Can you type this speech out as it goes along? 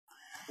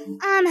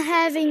I'm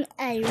having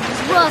a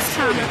rough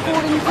time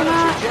recording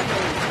tonight.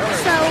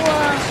 So,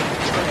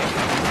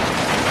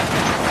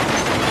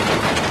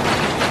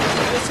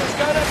 This is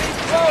gonna be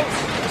close.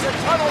 There's a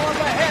tunnel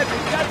up ahead.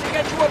 We've got to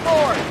get you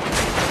aboard.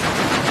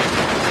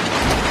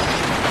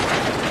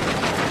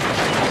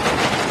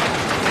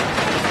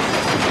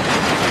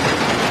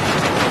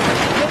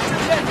 This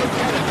is it,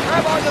 Lieutenant.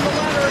 Grab onto the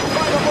ladder and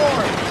climb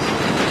aboard.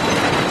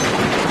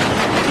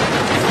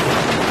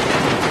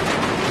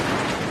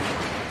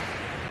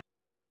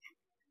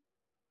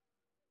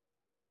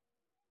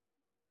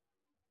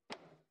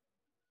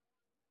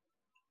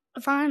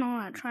 if I'm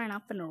on a train,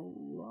 I'm finna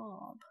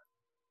rob.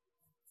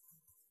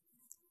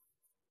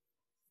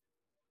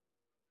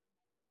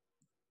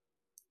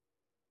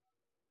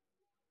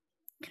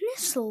 Can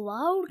this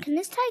load? Can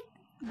this take?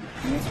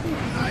 Can this be?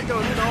 I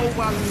don't know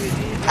what we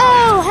did.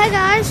 Oh, hey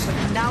guys.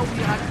 But now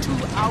we are 2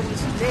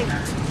 hours late.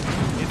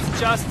 It's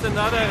just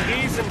another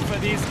reason for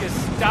these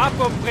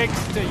Gestapo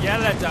pricks to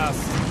yell at us.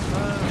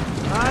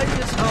 I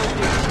just hope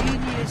the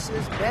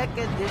geniuses back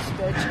at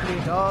dispatch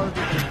get all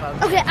the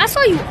info. Okay, I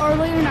saw you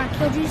earlier and I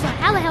killed you. So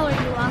how the hell are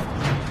you alive?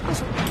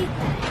 Also, get the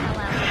hell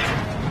out of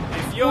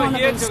here. If you're Wanna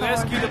here be to sorry.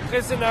 rescue the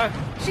prisoner,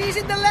 She's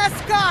in the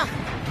last car!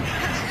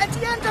 At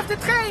the end of the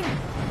train!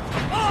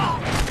 I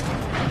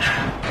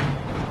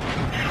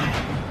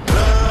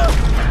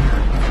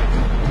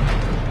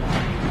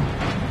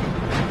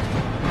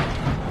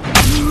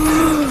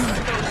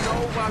don't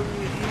know why we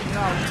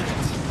rerouted.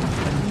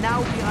 But now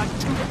we are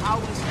 2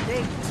 hours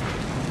late.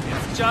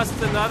 it's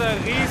just another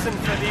reason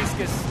for these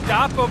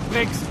Gestapo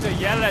pricks to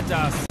yell at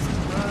us.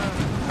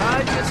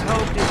 I just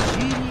hope the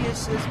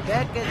geniuses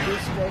back at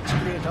dispatch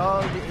cleared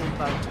all the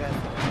inbound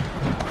traffic.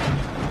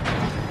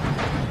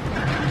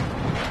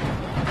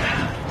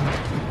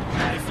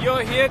 If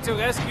you're here to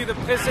rescue the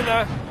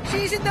prisoner,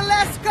 She's in the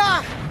last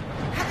car!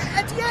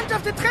 At the end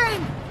of the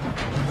train!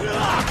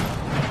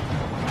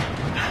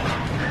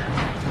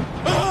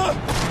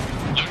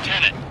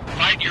 Lieutenant,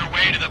 fight your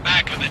way to the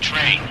back of the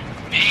train.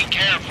 Be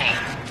careful.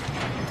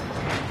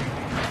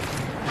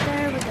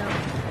 There we go.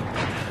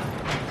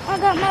 I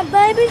got my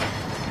baby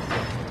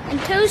and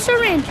 2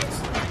 syringes.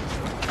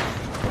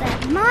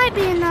 That might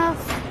be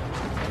enough.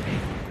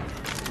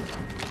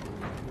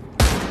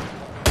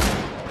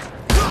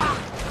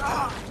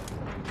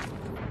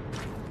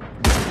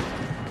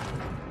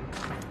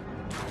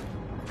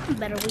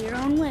 Better wear your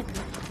own weapon.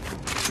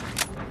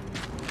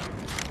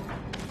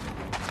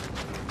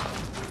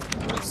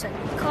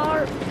 Second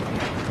car.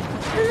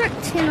 There's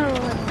like 10 or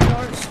 11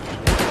 cars.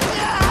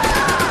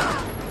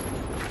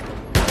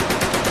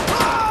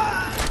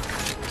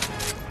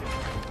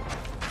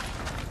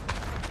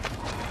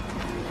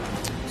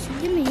 So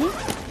give me.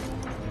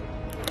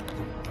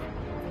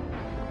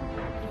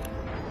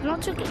 I'm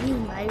not taking any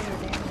major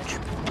damage.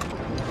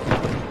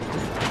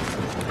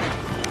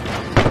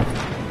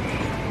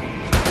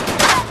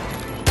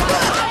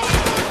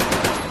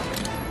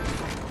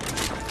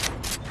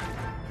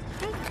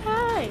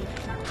 Okay.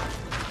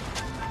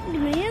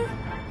 Give me in.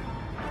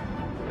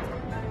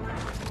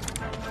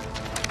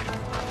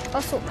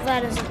 Also,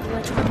 that is a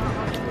glitch on my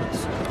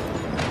Oculus.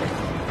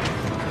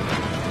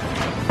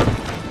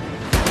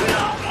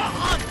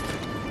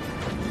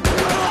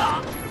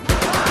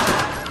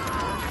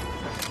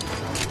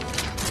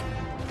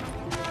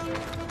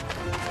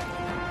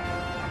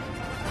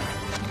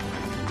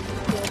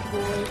 Good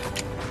boy.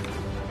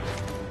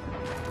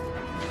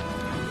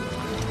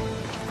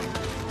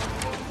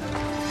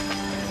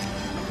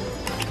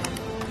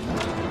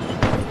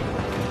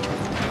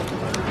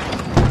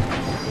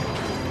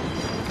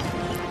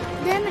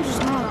 Damage is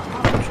not an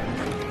option.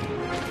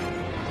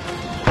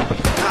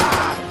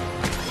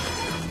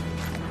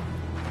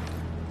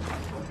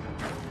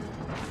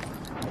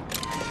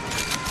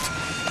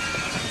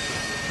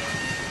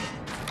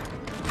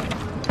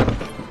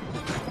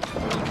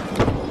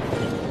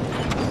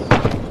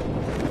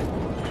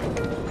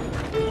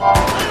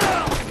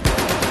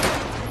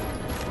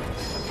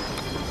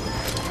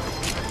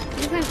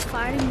 You think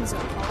fighting is an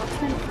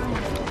option? I don't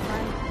know if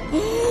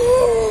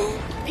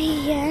I'm...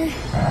 Pierre.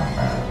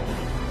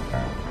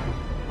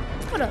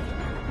 What up?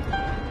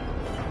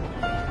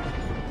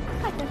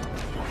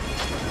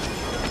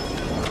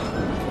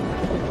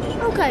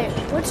 Okay,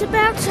 what's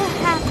about to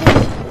happen?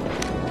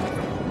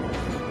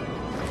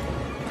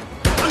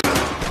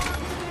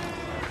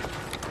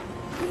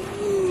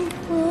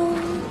 Oh,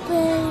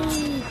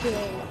 baby.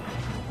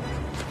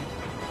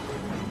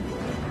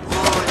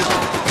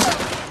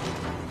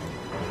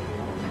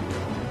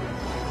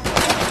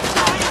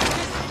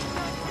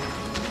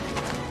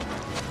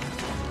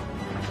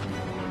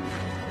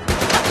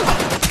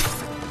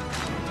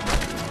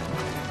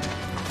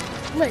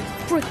 Let's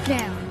freak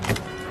down.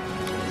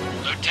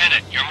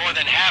 Lieutenant, you're more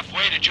than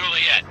halfway to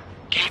Juliet.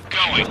 Keep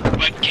going,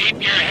 but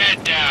keep your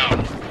head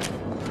down.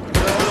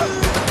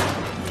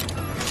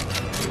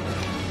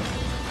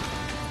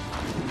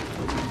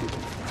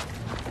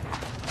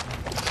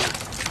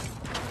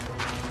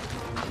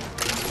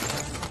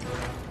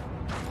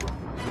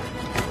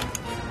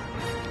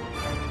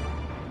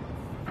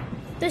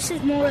 This this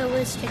is more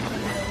realistic than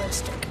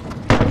realistic.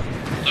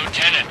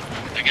 Lieutenant,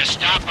 the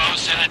Gestapo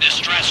sent a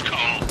distress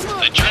call.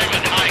 The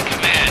German High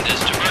Command has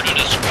diverted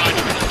a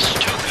squadron of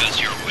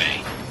Stukas your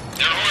way.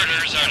 Their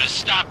orders are to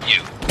stop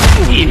you,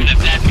 even if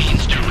that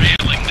means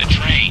derailing the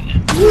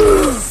train.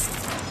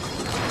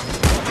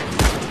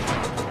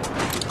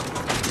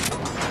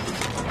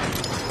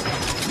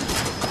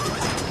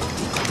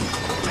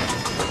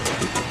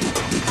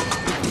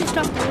 Just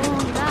off the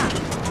wrong guy.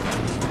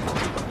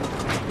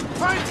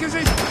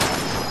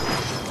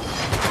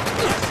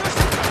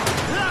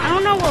 I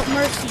don't know what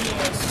mercy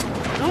is.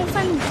 Don't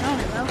think me on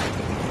it though.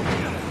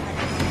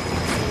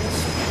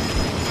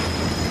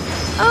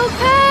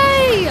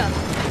 Okay!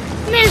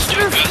 Mr.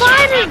 Stukas are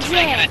Fighter about to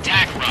make an Jet!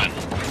 attack run.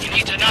 You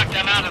need to knock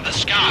them out of the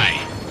sky.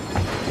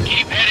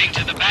 Keep heading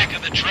to the back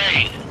of the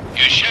train.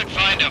 You should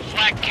find a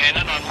flak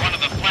cannon on one of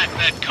the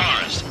flatbed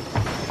cars.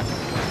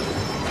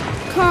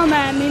 Come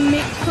at me,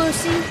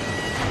 McPussy.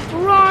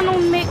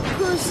 Ronald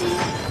McPussy.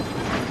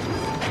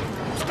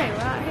 Stay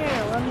right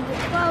here. Let me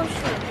get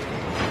closer.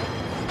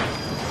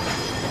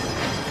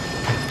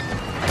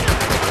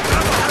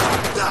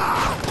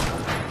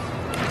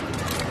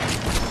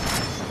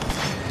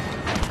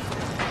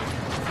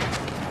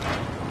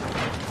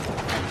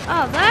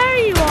 Oh, there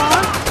you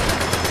are.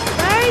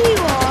 There you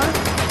are.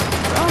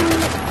 Ronald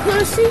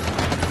McPussy.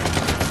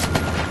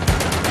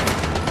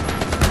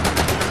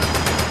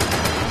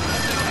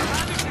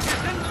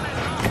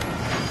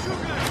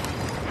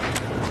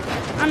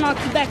 I'll knock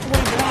you back to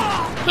where you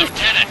belong.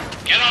 Lieutenant,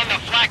 get on the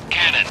flak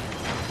cannon.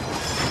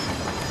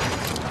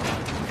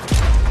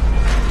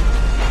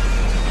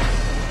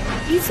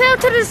 You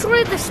failed to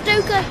destroy the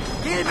Stuka.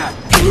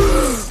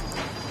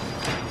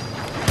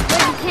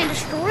 Well, you can't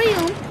destroy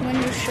them when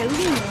you're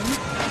shooting them.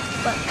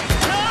 But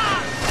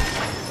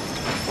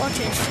watch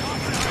this.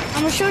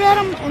 I'm gonna shoot at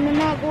them, and they're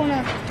not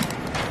gonna.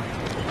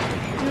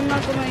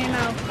 You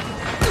know.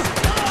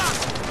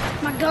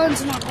 My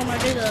gun's not gonna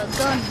do the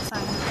gun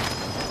thing.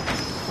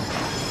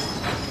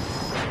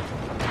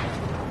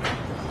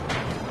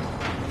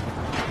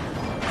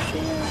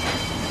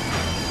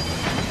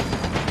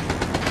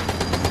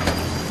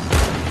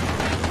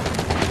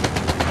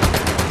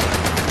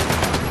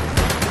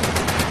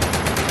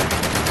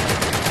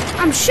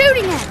 I'm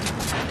shooting at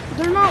them.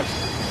 They're not.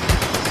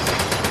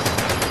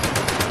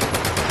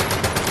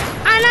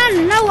 And I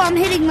know I'm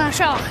hitting my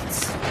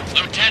shots.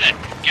 Lieutenant,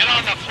 get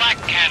on the flak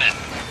cannon.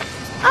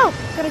 Oh,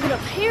 gotta get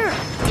up here.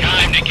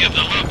 Time to give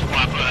the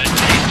Luftwaffe a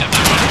taste of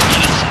their own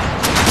medicine.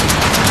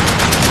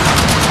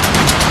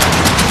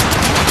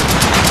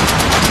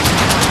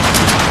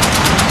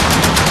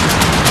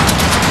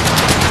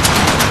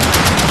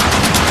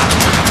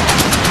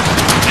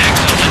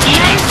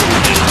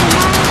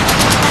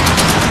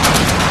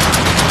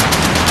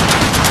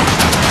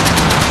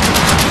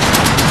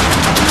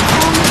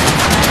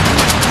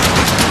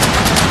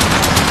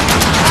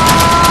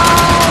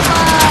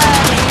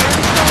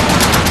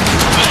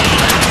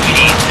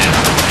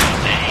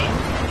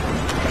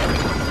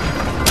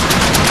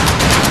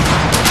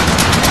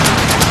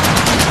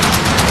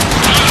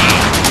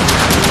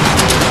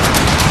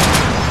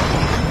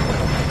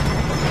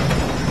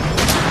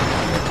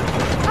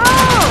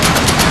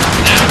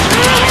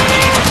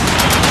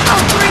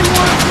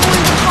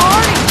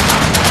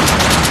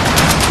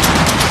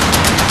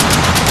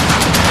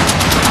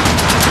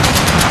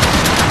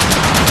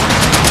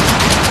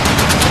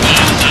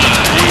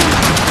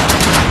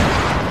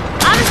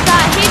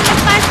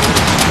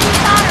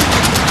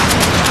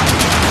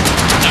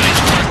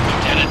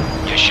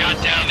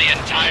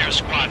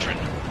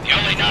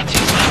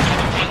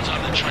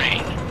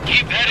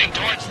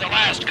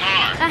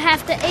 I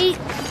have to eat,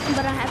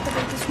 but I have to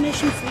make this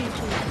mission for you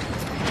too.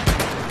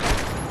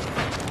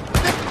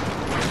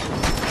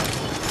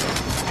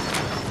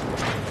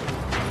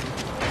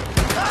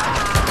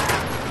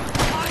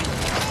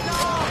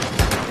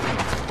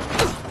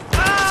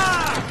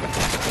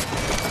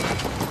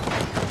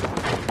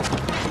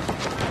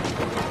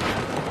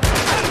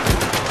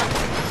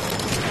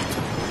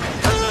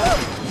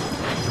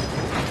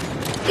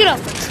 Get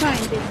off the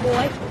train, big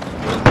boy.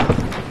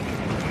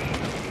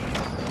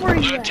 Where are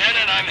you at?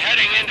 Lieutenant, I'm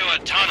heading into a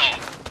tunnel.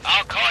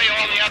 I'll call you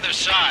on the other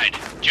side.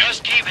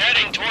 Just keep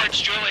heading towards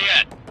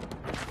Juliet.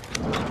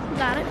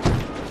 Got it.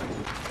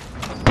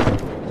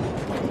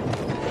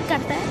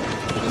 Got that.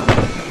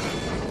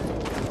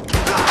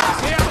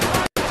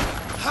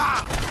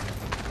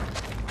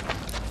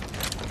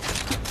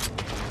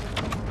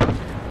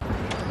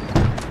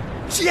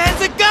 She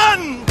has a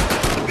gun!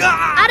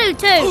 I do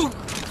too.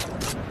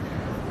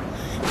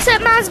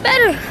 Except mine's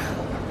better.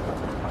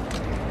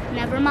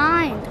 Never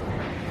mind.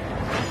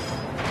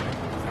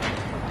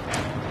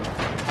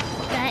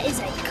 That is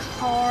a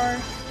car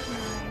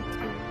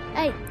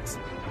 928.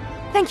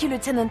 Thank you,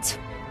 Lieutenant.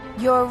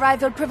 Your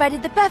arrival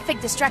provided the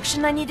perfect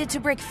distraction I needed to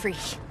break free.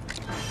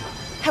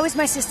 How is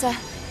my sister?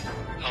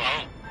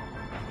 Hello?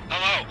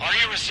 Hello, are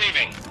you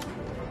receiving?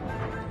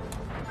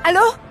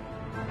 Hello?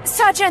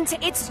 Sergeant,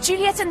 it's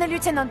Juliet and the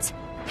Lieutenant.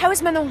 How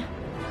is Manon?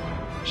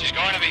 She's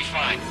going to be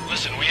fine.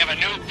 Listen, we have a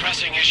new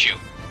pressing issue.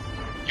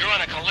 You're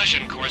on a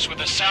collision course with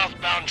a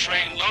southbound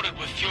train loaded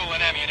with fuel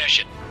and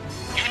ammunition.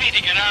 You need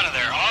to get out of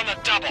there on the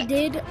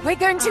double. We're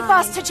going too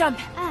fast to jump.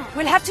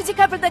 We'll have to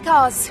decouple the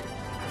cars.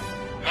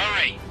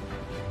 Hurry.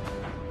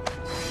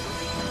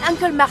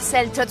 Uncle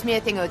Marcel taught me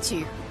a thing or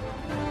two.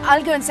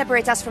 I'll go and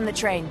separate us from the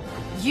train.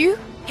 You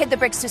hit the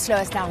brakes to slow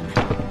us down.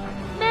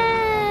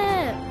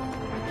 No.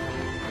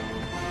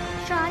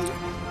 Try.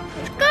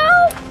 Let's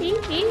go.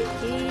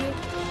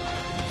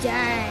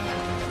 Dang.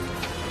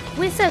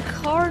 With a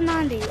car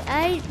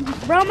 98,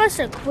 bro, almost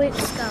a quick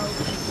scope.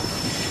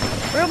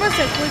 Bro, almost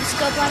a quick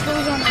scope like it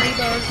was on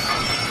Rebirth.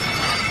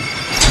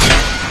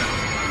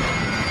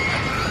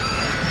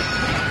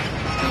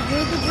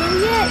 You the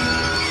Juliet.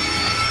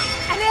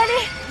 Allez,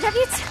 allez, viens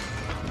vite.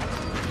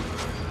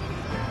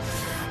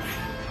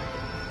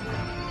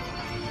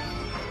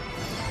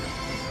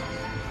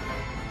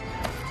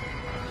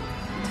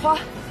 3,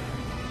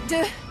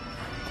 2,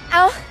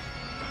 1.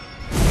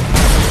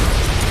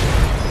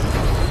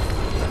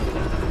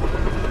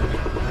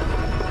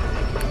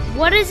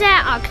 What is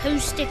that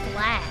acoustic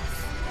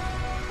laugh?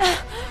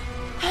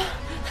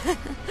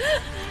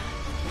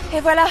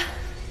 Et voilà.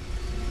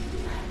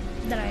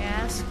 Did I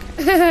ask?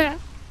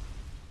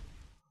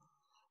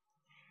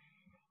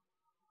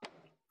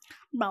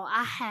 Bro,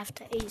 I have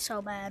to eat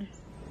so bad.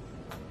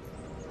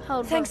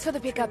 Thanks for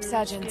the pickup,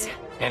 Sergeant.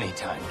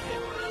 Anytime,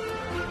 kid.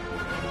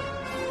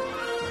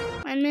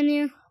 And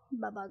menu.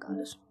 Bye bye,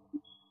 guys.